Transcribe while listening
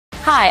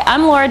Hi,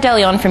 I'm Laura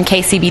DeLeon from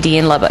KCBD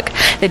in Lubbock.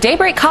 The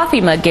Daybreak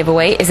Coffee Mug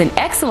giveaway is an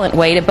excellent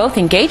way to both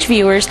engage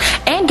viewers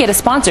and get a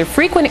sponsor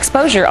frequent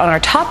exposure on our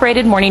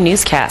top-rated morning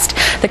newscast.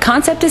 The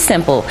concept is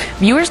simple.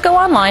 Viewers go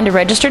online to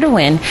register to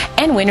win,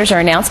 and winners are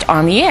announced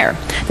on the air.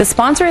 The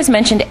sponsor is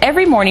mentioned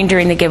every morning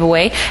during the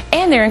giveaway,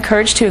 and they're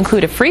encouraged to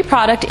include a free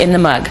product in the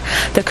mug.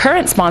 The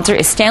current sponsor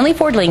is Stanley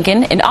Ford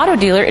Lincoln, an auto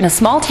dealer in a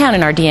small town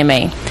in our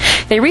DMA.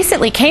 They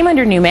recently came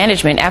under new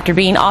management after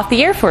being off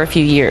the air for a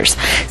few years.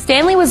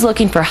 Stanley was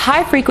looking for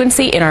high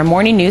frequency in our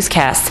morning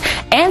newscasts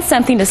and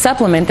something to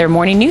supplement their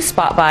morning news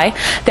spot by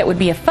that would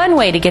be a fun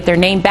way to get their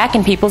name back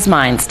in people's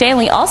minds.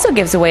 Stanley also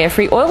gives away a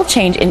free oil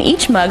change in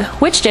each mug,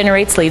 which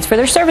generates leads for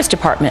their service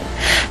department.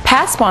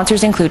 Past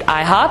sponsors include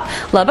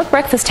IHOP, Lubbock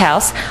Breakfast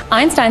House,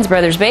 Einstein's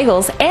Brothers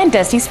Bagels, and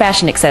Dusty's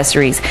Fashion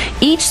Accessories.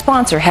 Each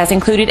sponsor has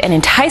included an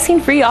enticing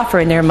free offer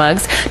in their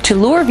mugs to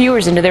lure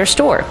viewers into their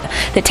store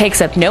that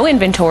takes up no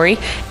inventory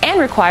and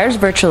requires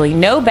virtually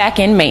no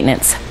back-end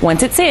maintenance.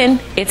 Once it's in,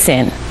 it's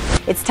in.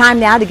 It's time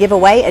now to give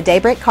away a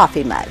Daybreak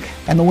coffee mug.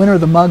 And the winner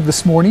of the mug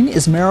this morning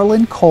is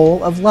Marilyn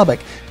Cole of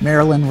Lubbock.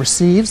 Marilyn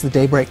receives the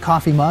Daybreak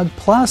coffee mug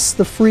plus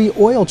the free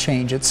oil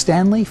change at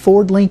Stanley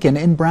Ford Lincoln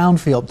in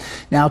Brownfield.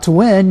 Now to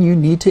win, you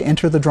need to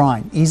enter the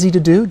drawing. Easy to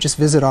do. Just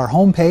visit our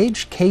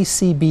homepage,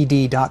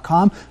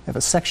 kcbd.com. We have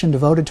a section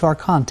devoted to our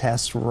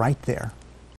contest right there.